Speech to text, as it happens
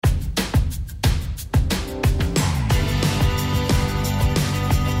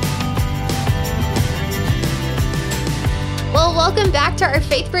Welcome back to our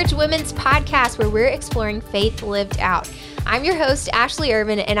FaithBridge Women's Podcast, where we're exploring faith lived out. I'm your host, Ashley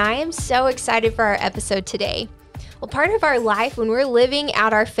Irvin, and I am so excited for our episode today. Well, part of our life when we're living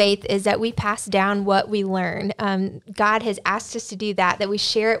out our faith is that we pass down what we learn. God has asked us to do that we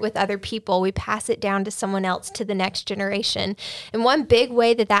share it with other people. We pass it down to someone else, to the next generation. And one big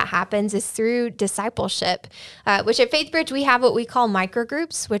way that happens is through discipleship, which at FaithBridge, we have what we call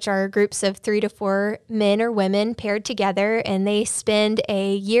microgroups, which are groups of 3 to 4 men or women paired together, and they spend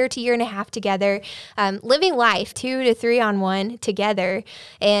a year to year and a half together, living life 2 to 3 on 1 together,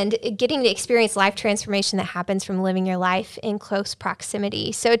 and getting to experience life transformation that happens from living your life in close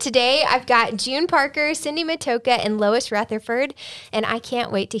proximity. So today I've got June Parker, Cindy Matoka, and Lois Rutherford, and I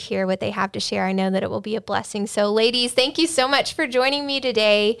can't wait to hear what they have to share. I know that it will be a blessing. So ladies, thank you so much for joining me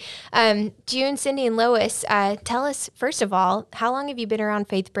today. June, Cindy, and Lois, tell us, first of all, how long have you been around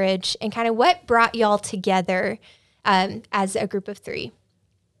FaithBridge, and kind of what brought y'all together as a group of 3?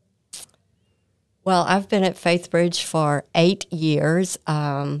 Well, I've been at FaithBridge for 8 years.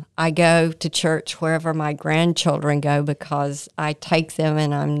 I go to church wherever my grandchildren go because I take them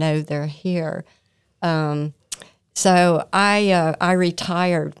and I know they're here. So I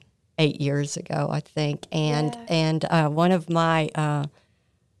retired 8 years ago, I think, and one of my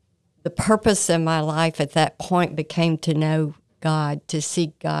the purpose in my life at that point became to know God, to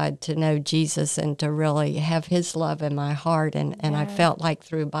seek God, to know Jesus, and to really have His love in my heart. And I felt like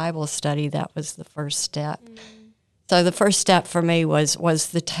through Bible study, that was the first step. So the first step for me was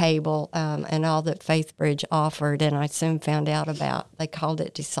the table and all that FaithBridge offered. And I soon found out they called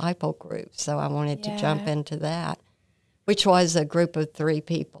it disciple groups. So I wanted to jump into that, which was a group of 3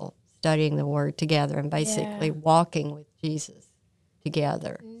 people studying the Word together and basically walking with Jesus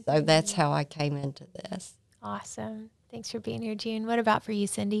together. So that's how I came into this. Awesome. Thanks for being here, June. What about for you,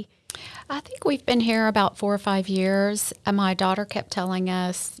 Cindy? I think we've been here about 4 or 5 years. My daughter kept telling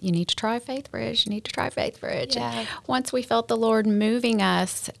us, you need to try FaithBridge, you need to try FaithBridge. Yeah. And once we felt the Lord moving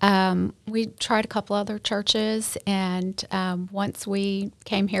us, we tried a couple other churches, and once we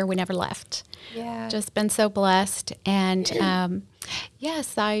came here, we never left. Yeah. Just been so blessed. And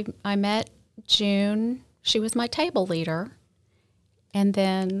yes, I met June. She was my table leader. And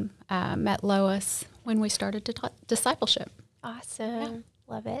then met Lois when we started discipleship. Awesome. Yeah.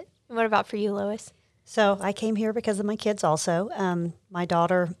 Love it. And what about for you, Lois? So I came here because of my kids also. My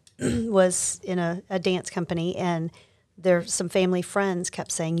daughter was in a dance company, and some family friends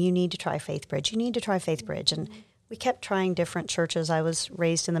kept saying, you need to try FaithBridge. You need to try FaithBridge. And we kept trying different churches. I was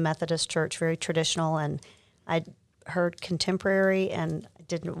raised in the Methodist church, very traditional, and I heard contemporary and I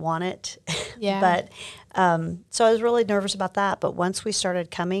didn't want it. Yeah. But so I was really nervous about that. But once we started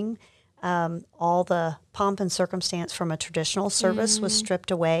coming, all the pomp and circumstance from a traditional service was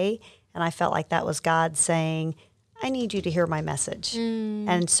stripped away, and I felt like that was God saying, I need you to hear my message.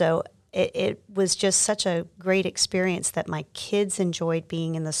 And so it was just such a great experience that my kids enjoyed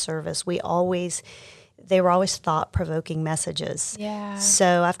being in the service. They were always thought-provoking messages. Yeah.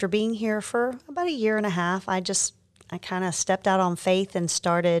 So after being here for about a year and a half, I kind of stepped out on faith and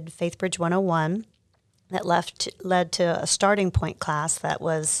started FaithBridge 101. That led to a starting point class that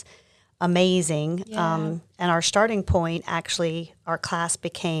was amazing. Yeah. And our starting point, actually, our class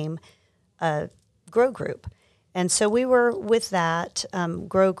became a grow group. And so we were with that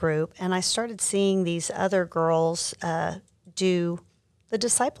grow group, and I started seeing these other girls do the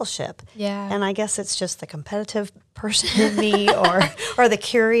discipleship. Yeah. And I guess it's just the competitive person in me or the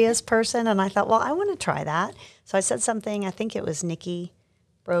curious person. And I thought, well, I want to try that. So I said something, I think it was Nikki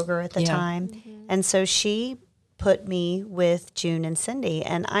Broger at the time. And so she put me with June and Cindy,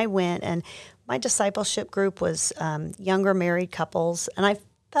 and I went, and my discipleship group was younger married couples, and I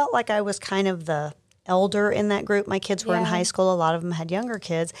felt like I was kind of the elder in that group. My kids were in high school. A lot of them had younger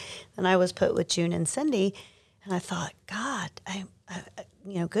kids, and I was put with June and Cindy, and I thought, God,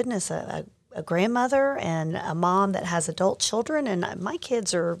 goodness, a grandmother and a mom that has adult children, and my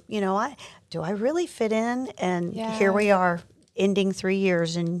kids are, do I really fit in? And here we are, ending 3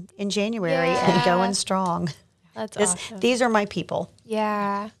 years in January and going strong. That's awesome. These are my people.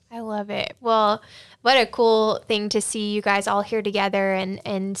 Yeah, I love it. Well, what a cool thing to see you guys all here together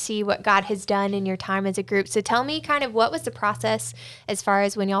and see what God has done in your time as a group. So tell me kind of what was the process as far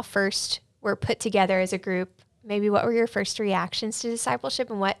as when y'all first were put together as a group? Maybe what were your first reactions to discipleship,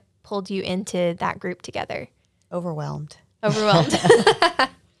 and what pulled you into that group together? Overwhelmed.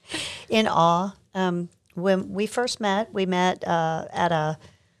 In awe. When we first met, we met at a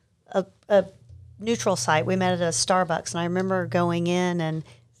neutral site. We met at a Starbucks, and I remember going in and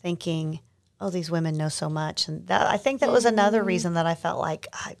thinking, oh, these women know so much. And I think that was another reason that I felt like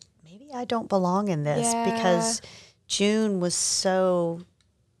maybe I don't belong in this, because June was so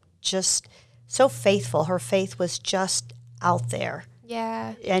faithful. Her faith was just out there.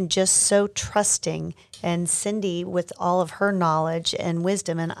 Yeah. And just so trusting. And Cindy with all of her knowledge and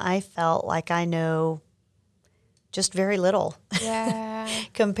wisdom, and I felt like I know just very little Yeah.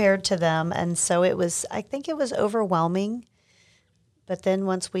 compared to them. And so I think it was overwhelming. But then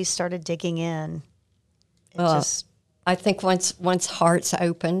once we started digging in, I think once hearts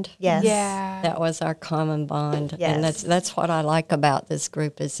opened, yes. Yeah. that was our common bond. Yes. And that's what I like about this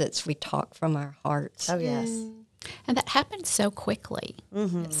group is we talk from our hearts. Oh, yes. And that happened so quickly.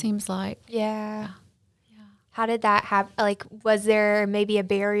 It seems like. Yeah. How did that happen? Like, was there maybe a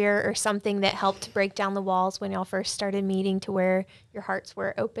barrier or something that helped break down the walls when y'all first started meeting to where your hearts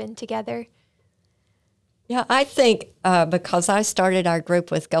were open together? Yeah, I think because I started our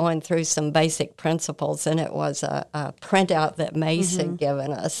group with going through some basic principles, and it was a printout that Mace had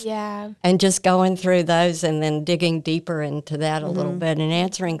given us. Yeah. And just going through those and then digging deeper into that a little bit and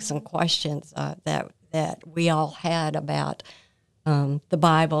answering some questions that we all had about the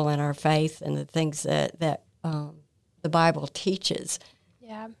Bible and our faith and the things that the Bible teaches.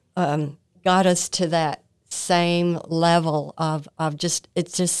 Yeah. Got us to that same level of just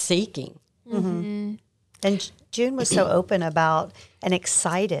seeking. And June was so open about and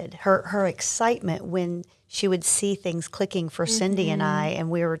excited. Her excitement when she would see things clicking for Cindy and I, and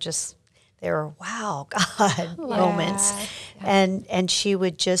we were just, they were, wow, God moments. And she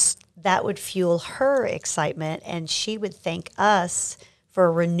would that would fuel her excitement, and she would thank us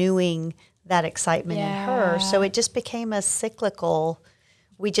for renewing that excitement in her. So it just became a cyclical,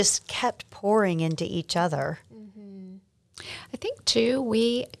 we just kept pouring into each other. I think, too,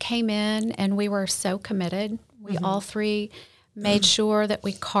 we came in and we were so committed. We all three made sure that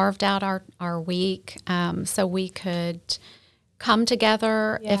we carved out our week so we could come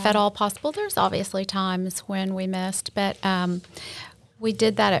together if at all possible. There's obviously times when we missed, but we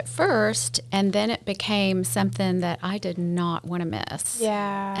did that at first, and then it became something that I did not want to miss.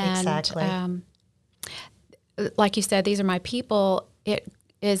 Yeah. And, Exactly. like you said, these are my people. It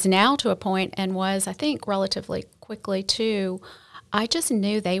is now to a point, and was, I think, relatively quickly too, I just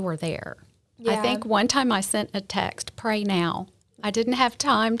knew they were there. I Yeah. think one time I sent a text, pray now. I didn't have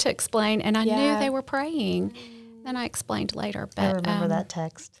time to explain, and I knew they were praying. Then I explained later. But I remember that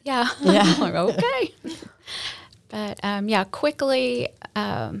text. Yeah. Like, okay. But quickly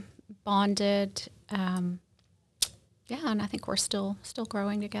bonded. And I think we're still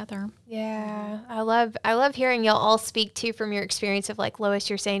growing together. Yeah, I love hearing y'all all speak too from your experience of, like, Lois,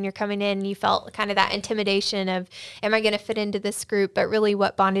 you're saying you're coming in and you felt kind of that intimidation of, am I going to fit into this group? But really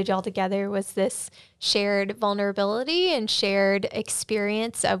what bonded y'all together was this shared vulnerability and shared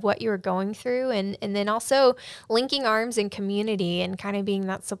experience of what you were going through, and then also linking arms in community and kind of being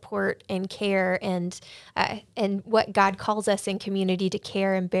that support and care and what God calls us in community to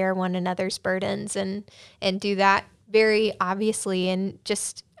care and bear one another's burdens and do that very obviously. And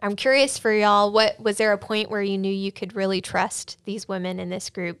just, I'm curious for y'all, was there a point where you knew you could really trust these women in this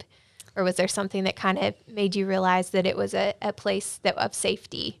group? Or was there something that kind of made you realize that it was a place of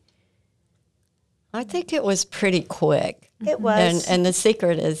safety? I think it was pretty quick. It was. And the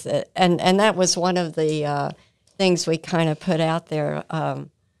secret is that, and that was one of the things we kind of put out there.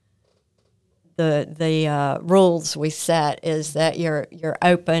 The rules we set is that you're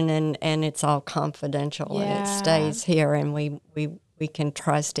open and it's all confidential and it stays here, and we can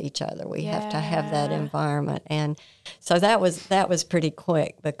trust each other. We have to have that environment, and so that was pretty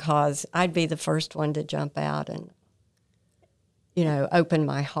quick, because I'd be the first one to jump out and open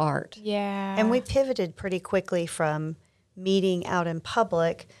my heart. Yeah. And we pivoted pretty quickly from meeting out in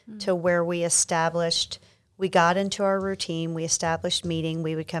public to where we got into our routine. We established meeting.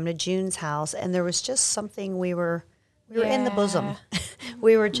 We would come to June's house, and there was just something we were in the bosom.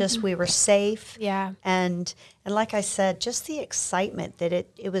 we were safe. Yeah. And like I said, just the excitement that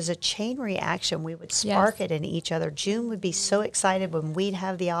it was a chain reaction. We would spark it in each other. June would be so excited when we'd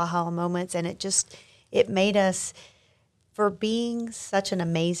have the aha moments, and it made us, for being such an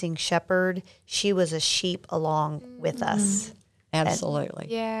amazing shepherd, she was a sheep along with us. Absolutely.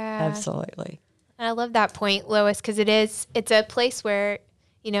 Yeah. Absolutely. And I love that point, Lois, because it's a place where,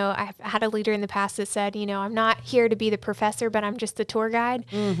 I've had a leader in the past that said, I'm not here to be the professor, but I'm just the tour guide.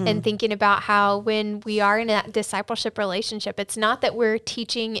 And thinking about how when we are in that discipleship relationship, it's not that we're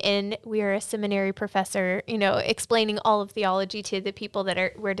teaching and we are a seminary professor, explaining all of theology to the people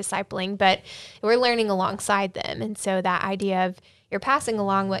that we're discipling, but we're learning alongside them. And so that idea of you're passing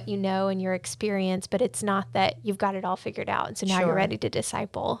along what you know and your experience, but it's not that you've got it all figured out. And so now you're ready to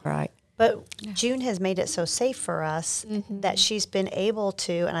disciple. Right. But June has made it so safe for us that she's been able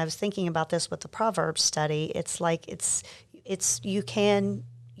to, and I was thinking about this with the Proverbs study, it's like it's you can,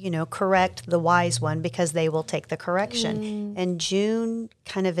 correct the wise one because they will take the correction. And June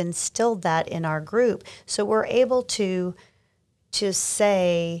kind of instilled that in our group. So we're able to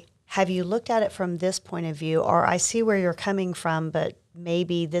say, have you looked at it from this point of view? Or I see where you're coming from, but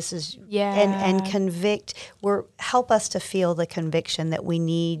maybe this is, and convict, help us to feel the conviction that we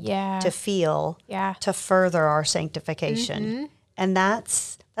need to feel to further our sanctification. And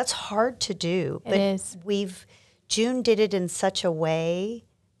that's hard to do. But It is. June did it in such a way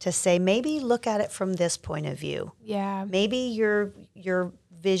to say, maybe look at it from this point of view. Yeah. Maybe your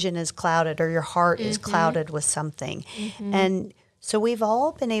vision is clouded or your heart is clouded with something. And so we've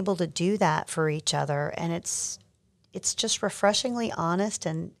all been able to do that for each other, and it's just refreshingly honest,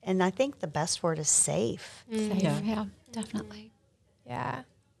 and I think the best word is safe. Yeah, definitely. Yeah.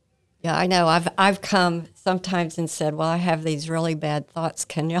 Yeah, I know. I've come sometimes and said, well, I have these really bad thoughts.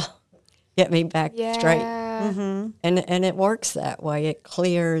 Can y'all get me back straight? And it works that way. It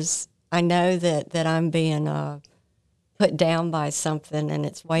clears. I know that I'm being put down by something and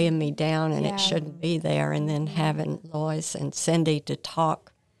it's weighing me down and it shouldn't be there. And then having Lois and Cindy to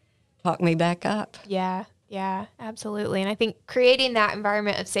talk me back up. Yeah. Yeah, absolutely. And I think creating that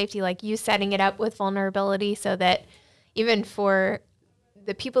environment of safety, like you setting it up with vulnerability so that even for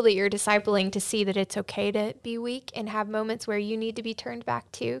the people that you're discipling to see that it's okay to be weak and have moments where you need to be turned back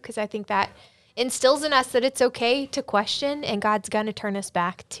to, because I think that instills in us that it's okay to question and God's going to turn us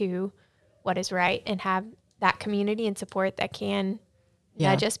back to what is right and have that community and support that can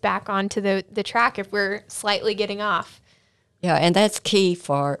nudge us back onto the track if we're slightly getting off. Yeah, and that's key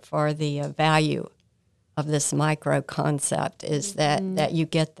for the value of this micro concept is that you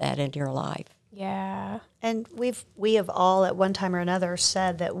get that in your life. Yeah. And we have all at one time or another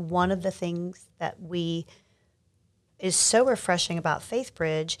said that one of the things that is so refreshing about Faith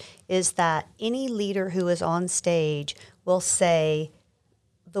Bridge is that any leader who is on stage will say,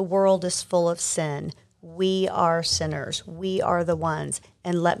 the world is full of sin. We are sinners. We are the ones.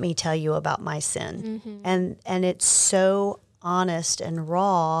 And let me tell you about my sin. And it's so honest and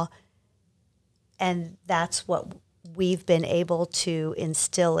raw. And that's what we've been able to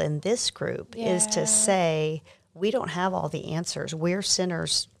instill in this group is to say, we don't have all the answers. We're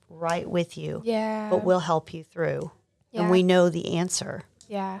sinners right with you, but we'll help you through. And we know the answer.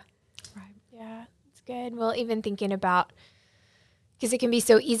 Yeah. Right. Yeah. It's good. Well, even thinking about, because it can be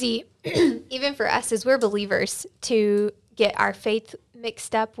so easy, even for us as we're believers, to get our faith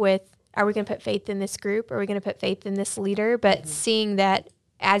mixed up with, are we going to put faith in this group? Are we going to put faith in this leader? But seeing that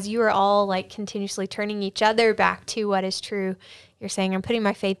as you are all like continuously turning each other back to what is true, you're saying, I'm putting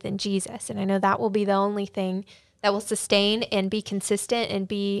my faith in Jesus. And I know that will be the only thing that will sustain and be consistent and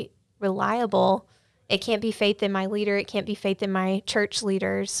be reliable. It can't be faith in my leader. It can't be faith in my church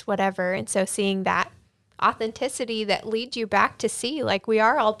leaders, whatever. And so seeing that authenticity that leads you back to see, like, we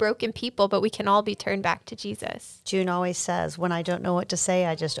are all broken people, but we can all be turned back to Jesus. June always says, when I don't know what to say,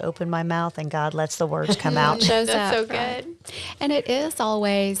 I just open my mouth and God lets the words come out. Shows That's up, so good. And it is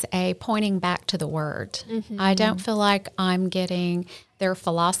always a pointing back to the Word. I don't feel like I'm getting their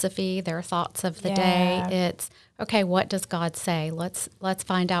philosophy, their thoughts of the day. It's, okay, what does God say? Let's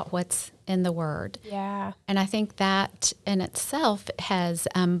find out what's in the Word. Yeah. And I think that in itself has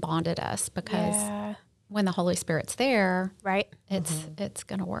bonded us because when the Holy Spirit's there, Right. it's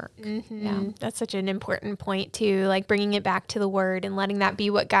going to work. Yeah. That's such an important point too, like bringing it back to the Word and letting that be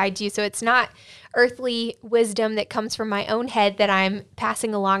what guides you. So it's not earthly wisdom that comes from my own head that I'm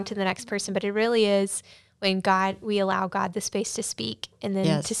passing along to the next person, but it really is when we allow God the space to speak and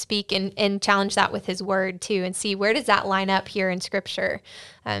then to speak and challenge that with His Word too, and see where does that line up here in Scripture.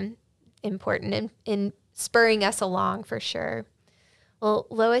 Important in spurring us along for sure. Well,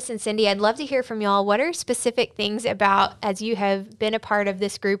 Lois and Cindy, I'd love to hear from y'all. What are specific things about, as you have been a part of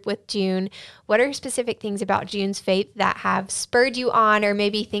this group with June, what are specific things about June's faith that have spurred you on, or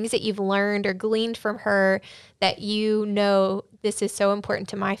maybe things that you've learned or gleaned from her that you know, this is so important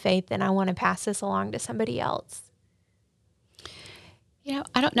to my faith and I want to pass this along to somebody else? You know,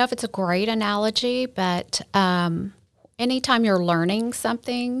 I don't know if it's a great analogy, but anytime you're learning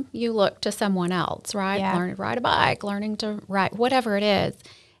something, you look to someone else, right? Yeah. Learning to ride a bike, learning to write, whatever it is.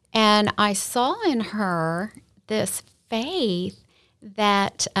 And I saw in her this faith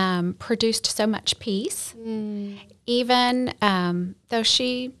that produced so much peace, even though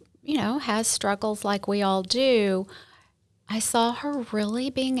she, has struggles like we all do. I saw her really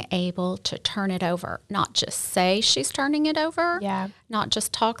being able to turn it over, not just say she's turning it over, not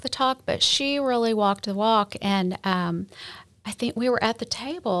just talk the talk, but she really walked the walk. And I think we were at the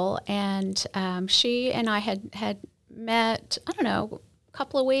table, and she and I had met, I don't know, a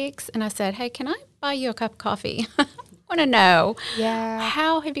couple of weeks, and I said, hey, can I buy you a cup of coffee? I want to know,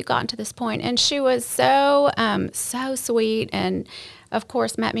 how have you gotten to this point? And she was so sweet, and of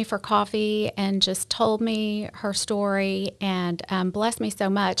course met me for coffee and just told me her story and blessed me so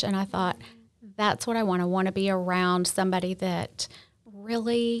much. And I thought, that's what I want to be around somebody that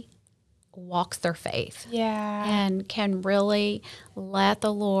really walks their faith and can really let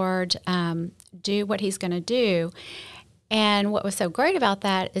the Lord do what he's going to do. And what was so great about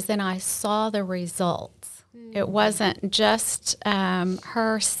that is then I saw the results. It wasn't just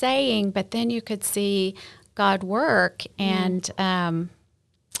her saying, but then you could see God work. And it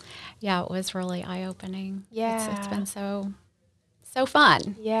was really eye-opening. It's been so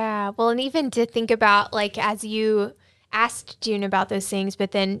fun. Yeah. Well, and even to think about, like, as you asked June about those things,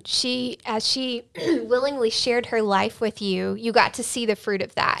 but then as she willingly shared her life with you, you got to see the fruit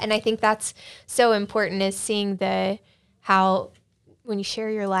of that. And I think that's so important, is seeing how when you share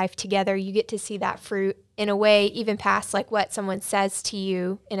your life together, you get to see that fruit in a way, even past like what someone says to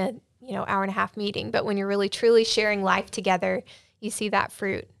you in a, hour and a half meeting. But when you're really truly sharing life together, you see that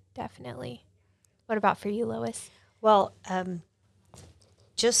fruit. Definitely. What about for you, Lois? Well,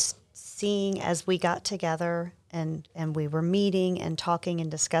 just seeing as we got together and we were meeting and talking and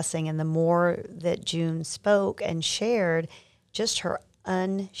discussing, and the more that June spoke and shared, just her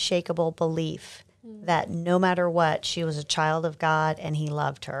unshakable belief that no matter what, she was a child of God and he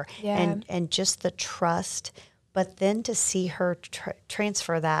loved her. And just the trust, but then to see her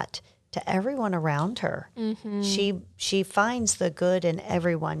transfer that to everyone around her. She finds the good in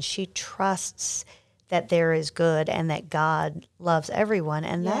everyone. She trusts that there is good and that God loves everyone.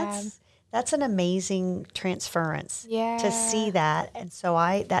 And that's an amazing transference to see that. And so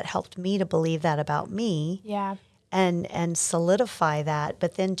that helped me to believe that about me and solidify that.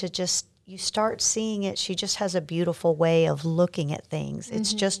 But then you start seeing it. She just has a beautiful way of looking at things.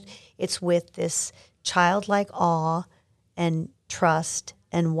 It's with this childlike awe and trust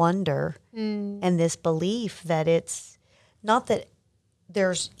and wonder and this belief that it's not that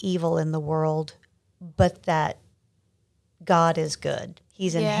there's evil in the world, but that God is good.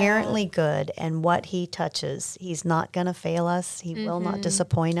 He's inherently good, and what he touches, he's not going to fail us. He will not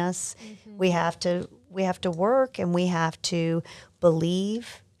disappoint us. We have to work, and we have to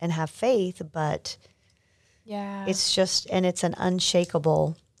believe and have faith, but it's just, and it's an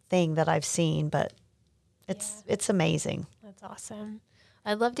unshakable thing that I've seen, but it's amazing. That's awesome.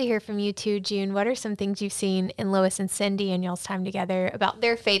 I'd love to hear from you too, June. What are some things you've seen in Lois and Cindy and y'all's time together about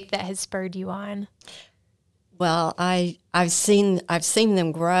their faith that has spurred you on? Well, I've seen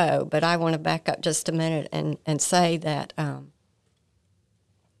them grow, but I want to back up just a minute and say that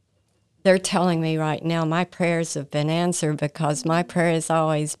they're telling me right now my prayers have been answered, because my prayer has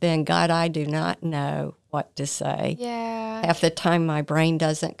always been, God, I do not know what to say. Half the time my brain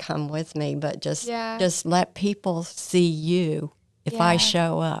doesn't come with me, but just let people see you if I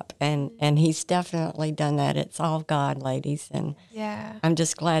show up. And he's definitely done that. It's all God, ladies. And I'm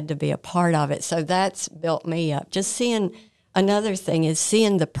just glad to be a part of it. So that's built me up. Just seeing, another thing is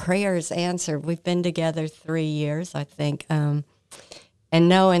seeing the prayers answered. We've been together 3 years, I think. And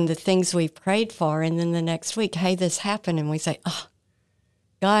knowing the things we've prayed for, and then the next week, hey, this happened. And we say, oh,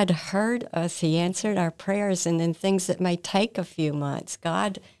 God heard us. He answered our prayers. And then things that may take a few months,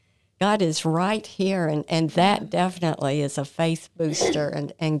 God is right here, and that definitely is a faith booster,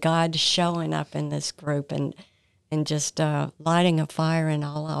 and God showing up in this group and just lighting a fire in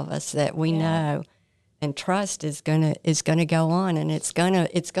all of us that we know and trust is gonna go on, and it's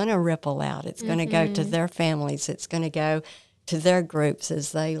gonna ripple out. It's gonna go to their families. It's gonna go to their groups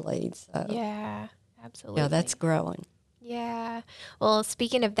as they lead. So absolutely. Yeah, that's growing. Yeah. Well,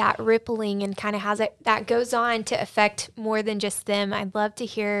 speaking of that rippling and kind of how that goes on to affect more than just them, I'd love to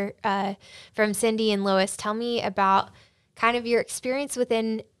hear from Cindy and Lois. Tell me about kind of your experience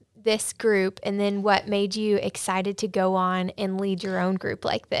within this group, and then what made you excited to go on and lead your own group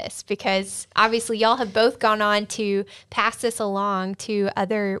like this, because obviously y'all have both gone on to pass this along to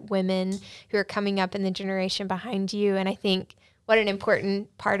other women who are coming up in the generation behind you. And I think what an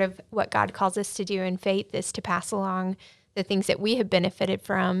important part of what God calls us to do in faith is to pass along the things that we have benefited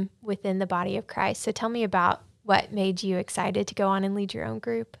from within the body of Christ. So tell me about what made you excited to go on and lead your own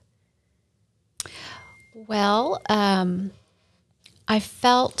group. Well, I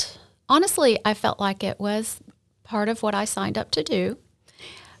felt like it was part of what I signed up to do.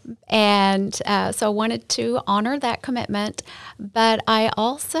 And so I wanted to honor that commitment. But I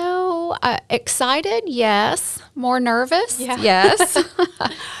also excited, yes. More nervous, yes.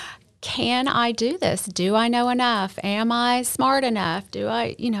 can I do this? Do I know enough? Am I smart enough? Do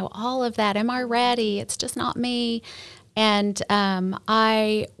I, all of that? Am I ready? It's just not me. And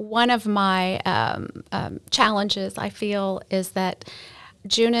one of my challenges, I feel, is that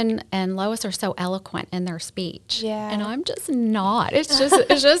June and Lois are so eloquent in their speech, and I'm just not. It's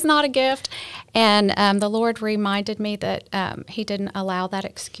just not a gift. And the Lord reminded me that He didn't allow that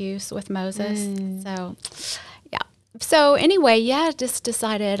excuse with Moses. So, yeah. So anyway, just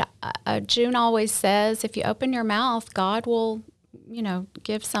decided. June always says, if you open your mouth, God will,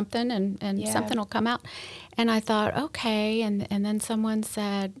 give something, and something will come out. And I thought, okay. And then someone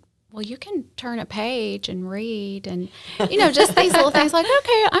said, well, you can turn a page and read, and, just these little things like,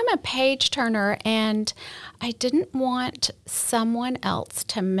 okay, I'm a page turner, and I didn't want someone else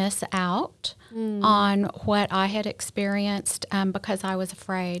to miss out on what I had experienced because I was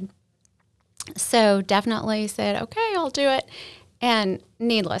afraid. So definitely said, okay, I'll do it. And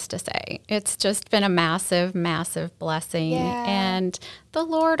needless to say, it's just been a massive, massive blessing. Yeah. And the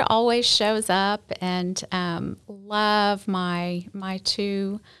Lord always shows up, and love my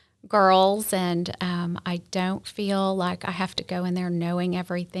two girls, and I don't feel like I have to go in there knowing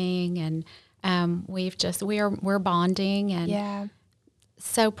everything, and we're bonding, and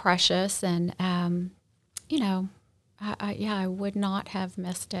so precious, and I would not have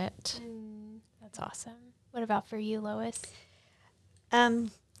missed it. That's awesome. What about for you, Lois?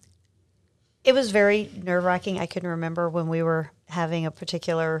 It was very nerve-wracking. I can remember when we were having a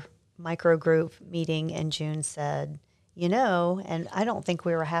particular micro group meeting, and June said, and I don't think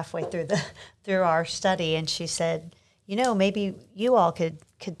we were halfway through our study, and she said, maybe you all could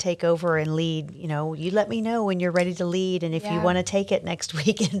take over and lead. You let me know when you're ready to lead, and if you want to take it next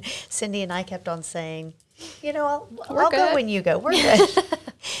week. And Cindy and I kept on saying, I'll go when you go. We're good.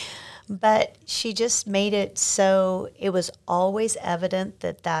 But she just made it so it was always evident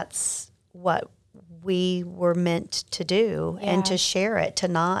that that's what we were meant to do, and to share it, to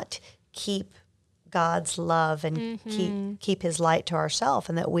not keep God's love and keep His light to ourselves,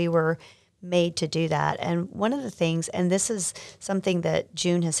 and that we were made to do that. And one of the things, and this is something that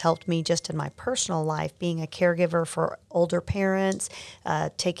June has helped me just in my personal life, being a caregiver for older parents,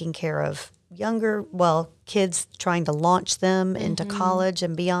 taking care of kids, trying to launch them into college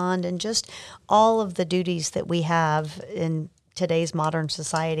and beyond, and just all of the duties that we have in today's modern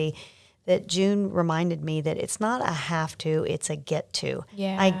society, that June reminded me that it's not a have to, it's a get to.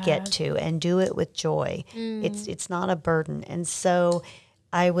 Yeah. I get to, and do it with joy. It's not a burden. And so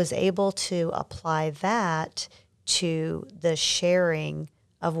I was able to apply that to the sharing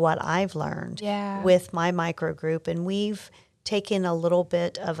of what I've learned with my micro group. And we've taken a little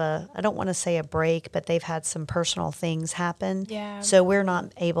bit of I don't want to say a break, but they've had some personal things happen. Yeah. So we're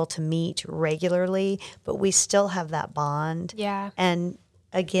not able to meet regularly, but we still have that bond. Yeah. And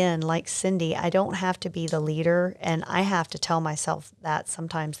again, like Cindy, I don't have to be the leader, and I have to tell myself that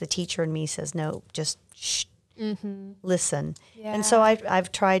sometimes. The teacher in me says, no, just shh, listen. Yeah. And so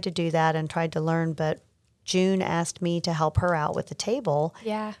I've tried to do that and tried to learn, but June asked me to help her out with the table.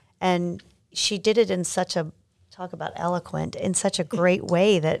 Yeah. And she did it in such a, talk about eloquent, in such a great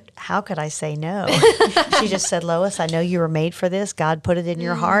way that how could I say no? She just said, Lois, I know you were made for this. God put it in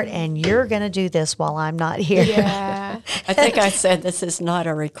your heart, and you're going to do this while I'm not here. Yeah. I think I said this is not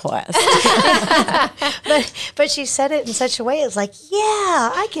a request. But she said it in such a way, it's like,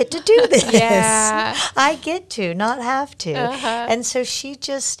 yeah, I get to do this. Yeah. I get to, not have to. Uh-huh. And so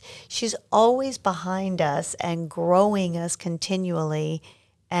she's always behind us and growing us continually,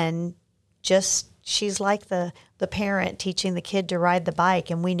 and just, she's like the parent teaching the kid to ride the bike,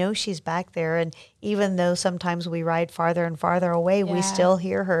 and we know she's back there. And even though sometimes we ride farther and farther away, we still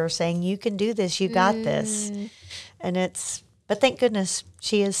hear her saying, you can do this, you got this. And but thank goodness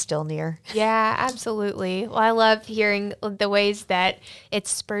she is still near. Yeah, absolutely. Well, I love hearing the ways that it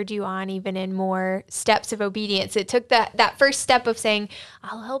spurred you on even in more steps of obedience. It took that first step of saying,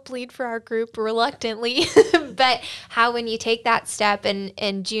 I'll help lead for our group reluctantly, but how when you take that step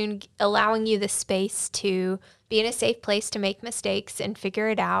and June allowing you the space to be in a safe place to make mistakes and figure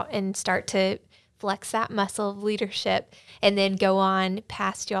it out and start to flex that muscle of leadership, and then go on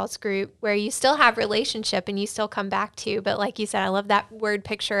past y'all's group where you still have relationship and you still come back to. But like you said, I love that word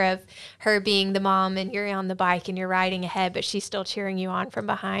picture of her being the mom and you're on the bike and you're riding ahead, but she's still cheering you on from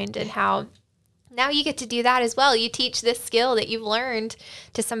behind, and how now you get to do that as well. You teach this skill that you've learned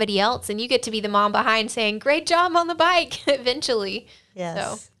to somebody else, and you get to be the mom behind saying, great job on the bike eventually. Yes.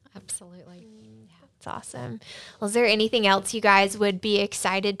 So, Absolutely. That's awesome. Well, is there anything else you guys would be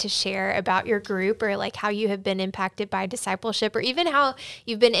excited to share about your group, or like how you have been impacted by discipleship, or even how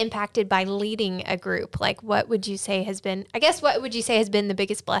you've been impacted by leading a group? Like, what would you say has been the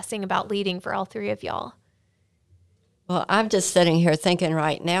biggest blessing about leading for all three of y'all? Well, I'm just sitting here thinking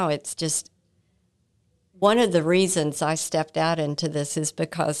right now, it's just one of the reasons I stepped out into this is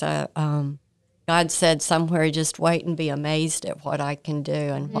because God said somewhere, just wait and be amazed at what I can do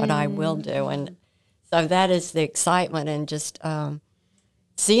and what I will do. And so that is the excitement, and just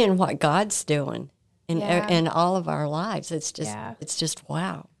seeing what God's doing in all of our lives. It's just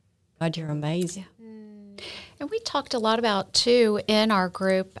wow. God, you're amazing. Yeah. And we talked a lot about, too, in our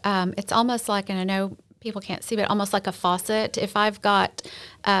group, it's almost like, and I know people can't see, but almost like a faucet. If I've got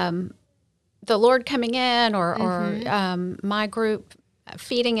the Lord coming in or my group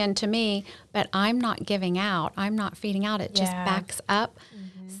feeding into me, but I'm not giving out, I'm not feeding out, it just backs up.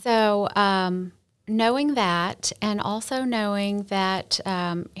 So knowing that, and also knowing that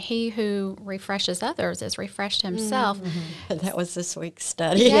he who refreshes others is refreshed himself. That was this week's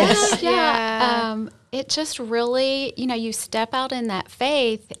study. Yeah. It just really, you step out in that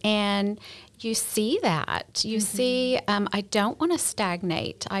faith and you see that. You see, I don't want to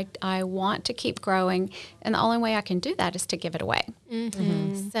stagnate. I want to keep growing. And the only way I can do that is to give it away.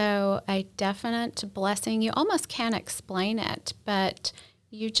 So a definite blessing. You almost can't explain it, but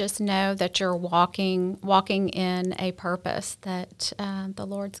you just know that you're walking in a purpose that the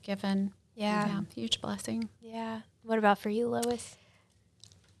Lord's given. Yeah. Huge blessing. Yeah. What about for you, Lois?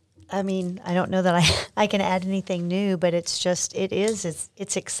 I mean, I don't know that I can add anything new, but it's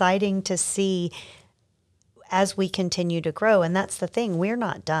exciting to see as we continue to grow. And that's the thing, we're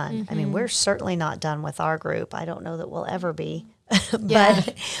not done. I mean, we're certainly not done with our group. I don't know that we'll ever be.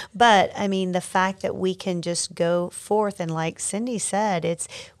 But I mean, the fact that we can just go forth, and like Cindy said,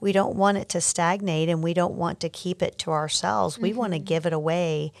 we don't want it to stagnate, and we don't want to keep it to ourselves. We want to give it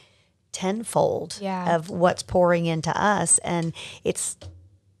away tenfold of what's pouring into us. And it's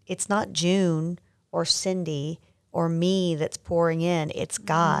not June or Cindy or me that's pouring in, it's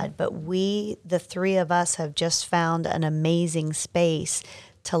God. But the three of us, have just found an amazing space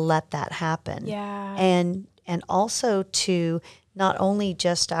to let that happen. Yeah. And also to not only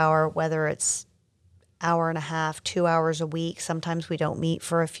just whether it's hour and a half, 2 hours a week, sometimes we don't meet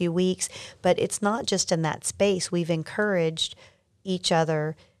for a few weeks, but it's not just in that space. We've encouraged each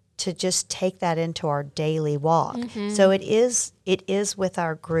other to just take that into our daily walk. So it is with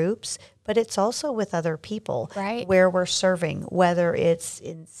our groups, but it's also with other people, right, where we're serving, whether it's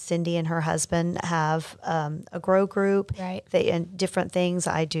Cindy and her husband have a grow group, right, and different things.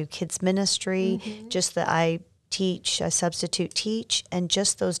 I do kids ministry, just that I substitute teach, and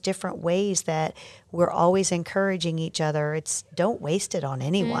just those different ways that we're always encouraging each other. Don't waste it on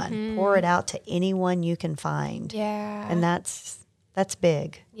anyone. Pour it out to anyone you can find. Yeah. And that's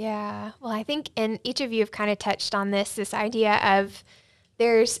big. Yeah. Well, I think, and each of you have kind of touched on this idea of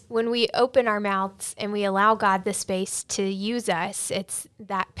when we open our mouths and we allow God the space to use us, it's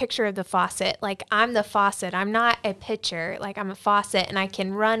that picture of the faucet. Like, I'm the faucet. I'm not a pitcher. Like, I'm a faucet, and I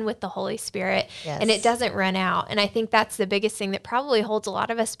can run with the Holy Spirit, and it doesn't run out. And I think that's the biggest thing that probably holds a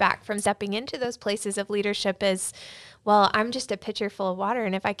lot of us back from stepping into those places of leadership is, well, I'm just a pitcher full of water,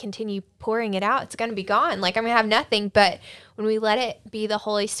 and if I continue pouring it out, it's going to be gone. Like, I'm going to have nothing. But when we let it be the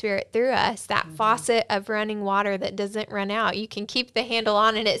Holy Spirit through us, that faucet of running water that doesn't run out, you can keep the handle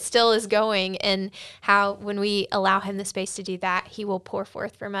on and it still is going. And how when we allow him the space to do that, he will pour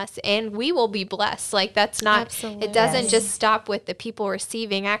forth from us, and we will be blessed. Like, that's not, Absolutely. It doesn't just stop with the people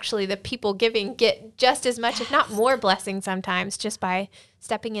receiving. Actually, the people giving get just as much, if not more blessing sometimes, just by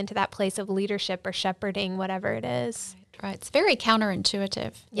stepping into that place of leadership or shepherding, whatever it is. Right. It's very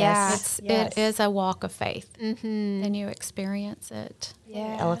counterintuitive. Yes. It is a walk of faith. And you experience it.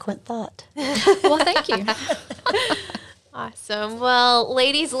 Yeah. Eloquent thought. Well, thank you. Awesome. Well,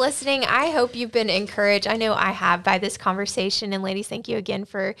 ladies listening, I hope you've been encouraged. I know I have by this conversation. And ladies, thank you again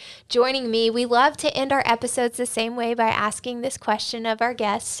for joining me. We love to end our episodes the same way, by asking this question of our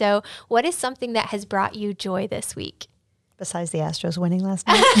guests. So what is something that has brought you joy this week? Besides the Astros winning last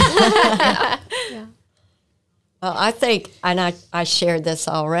night. Yeah. Well, I think, and I shared this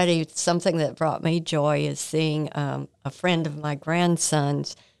already, something that brought me joy is seeing a friend of my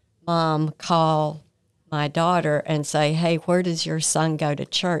grandson's mom call my daughter and say, hey, where does your son go to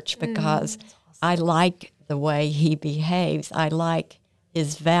church? Because I like the way he behaves. I like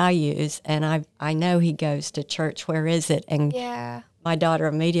his values, and I know he goes to church. Where is it? And my daughter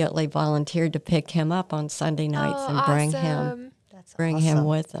immediately volunteered to pick him up on Sunday nights and bring him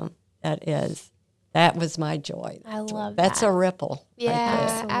with them. That was my joy. I love That's that. a ripple. Yeah,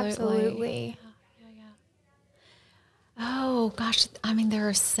 right there. absolutely. Oh gosh, I mean there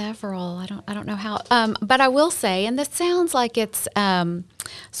are several. I don't know how, but I will say, and this sounds like it's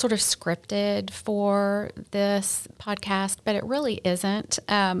sort of scripted for this podcast, but it really isn't.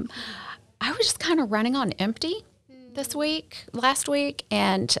 I was just kind of running on empty last week,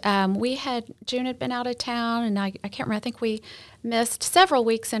 and June had been out of town, and I can't remember. I think we missed several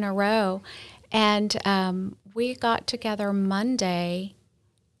weeks in a row, and we got together Monday.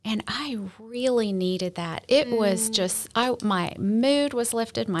 And I really needed that. It was just, my mood was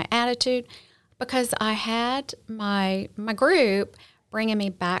lifted, my attitude, because I had my group bringing me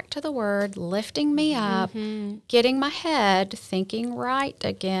back to the Word, lifting me up, getting my head thinking right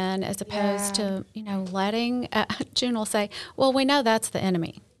again, as opposed to, letting, June will say, well, we know that's the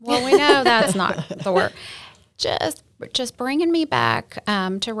enemy. Well, we know that's not the Word. Just bringing me back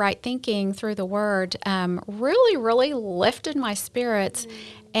to right thinking through the Word really, really lifted my spirits.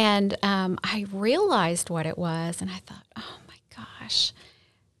 And I realized what it was, and I thought, oh my gosh,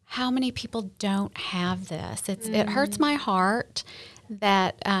 how many people don't have this? It hurts my heart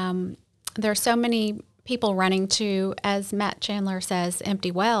that there are so many people running to, as Matt Chandler says,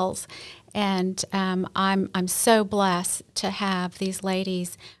 empty wells. And I'm so blessed to have these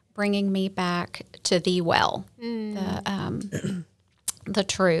ladies bringing me back to the well, the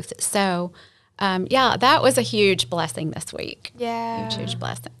truth. So. That was a huge blessing this week. Yeah. Huge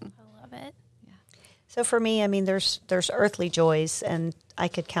blessing. I love it. Yeah. So for me, I mean, there's earthly joys, and I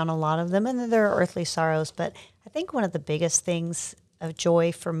could count a lot of them, and then there are earthly sorrows. But I think one of the biggest things of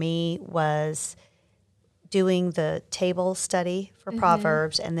joy for me was doing the table study for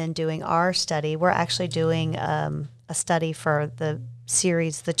Proverbs, and then doing our study. We're actually doing a study for the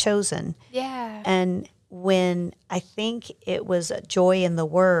series The Chosen. Yeah. And when I think it was joy in the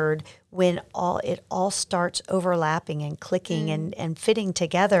Word, when it all starts overlapping and clicking and fitting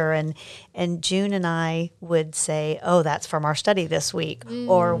together, and June and I would say, oh, that's from our study this week,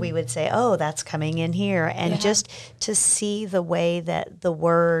 or we would say, oh, that's coming in here, and just to see the way that the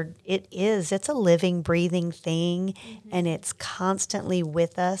Word, it's a living, breathing thing, and it's constantly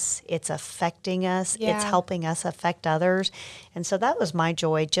with us, it's affecting us, it's helping us affect others, and so that was my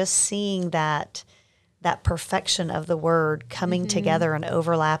joy, just seeing that perfection of the Word coming together and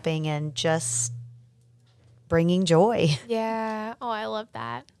overlapping and just bringing joy. Yeah. Oh, I love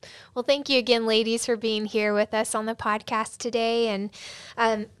that. Well, thank you again, ladies, for being here with us on the podcast today. And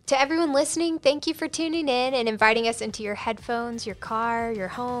to everyone listening, thank you for tuning in and inviting us into your headphones, your car, your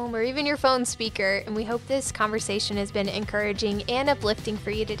home, or even your phone speaker. And we hope this conversation has been encouraging and uplifting for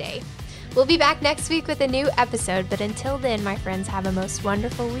you today. We'll be back next week with a new episode. But until then, my friends, have a most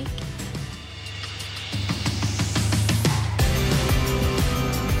wonderful week.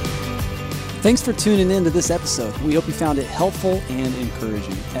 Thanks for tuning in to this episode. We hope you found it helpful and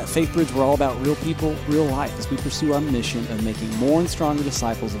encouraging. At FaithBridge, we're all about real people, real life as we pursue our mission of making more and stronger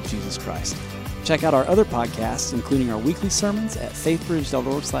disciples of Jesus Christ. Check out our other podcasts, including our weekly sermons at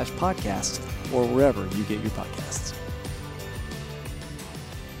faithbridge.org/podcast or wherever you get your podcasts.